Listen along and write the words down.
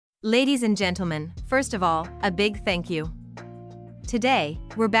Ladies and gentlemen, first of all, a big thank you. Today,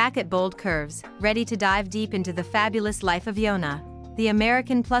 we're back at Bold Curves, ready to dive deep into the fabulous life of Yuna, the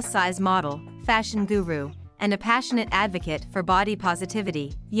American plus-size model, fashion guru, and a passionate advocate for body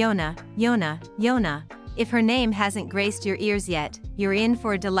positivity. Yuna. If her name hasn't graced your ears yet, you're in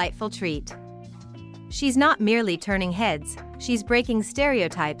for a delightful treat. She's not merely turning heads, she's breaking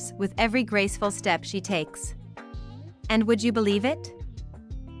stereotypes with every graceful step she takes. And would you believe it?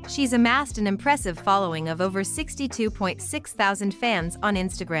 She's amassed an impressive following of over 62.6 thousand fans on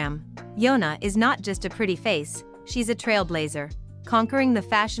Instagram. Yuna is not just a pretty face, she's a trailblazer, conquering the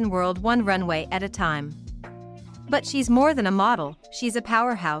fashion world one runway at a time. But she's more than a model, she's a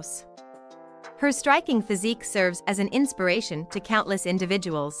powerhouse. Her striking physique serves as an inspiration to countless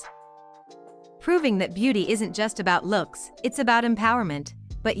individuals, proving that beauty isn't just about looks, it's about empowerment.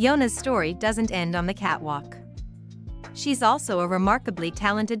 But Yuna's story doesn't end on the catwalk. She's also a remarkably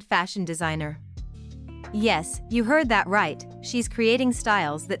talented fashion designer. Yes, you heard that right, she's creating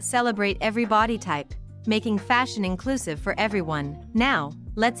styles that celebrate every body type, making fashion inclusive for everyone. Now,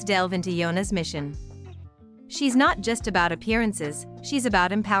 let's delve into Yuna's mission. She's not just about appearances, she's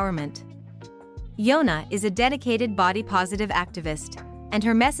about empowerment. Yuna is a dedicated body-positive activist, and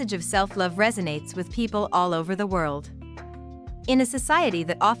her message of self-love resonates with people all over the world. In a society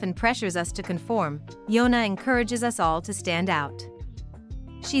that often pressures us to conform, Yuna encourages us all to stand out.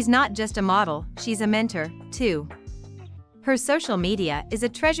 She's not just a model, she's a mentor, too. Her social media is a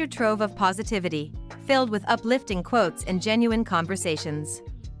treasure trove of positivity, filled with uplifting quotes and genuine conversations.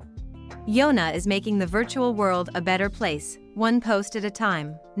 Yuna is making the virtual world a better place, one post at a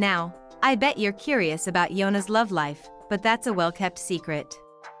time. Now, I bet you're curious about Yuna's love life, but that's a well-kept secret.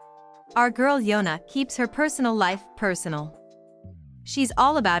 Our girl Yuna keeps her personal life personal. She's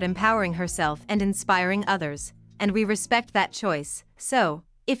all about empowering herself and inspiring others, and we respect that choice. So,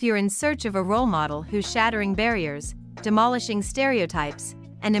 if you're in search of a role model who's shattering barriers, demolishing stereotypes,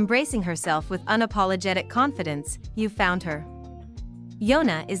 and embracing herself with unapologetic confidence, you've found her.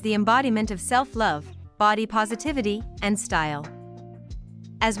 Yuna is the embodiment of self-love, body positivity, and style.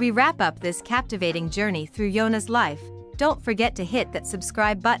 As we wrap up this captivating journey through Yuna's life, don't forget to hit that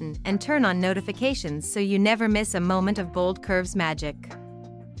subscribe button and turn on notifications so you never miss a moment of Bold Curves magic.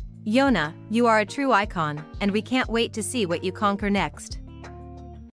 Yuna, you are a true icon, and we can't wait to see what you conquer next.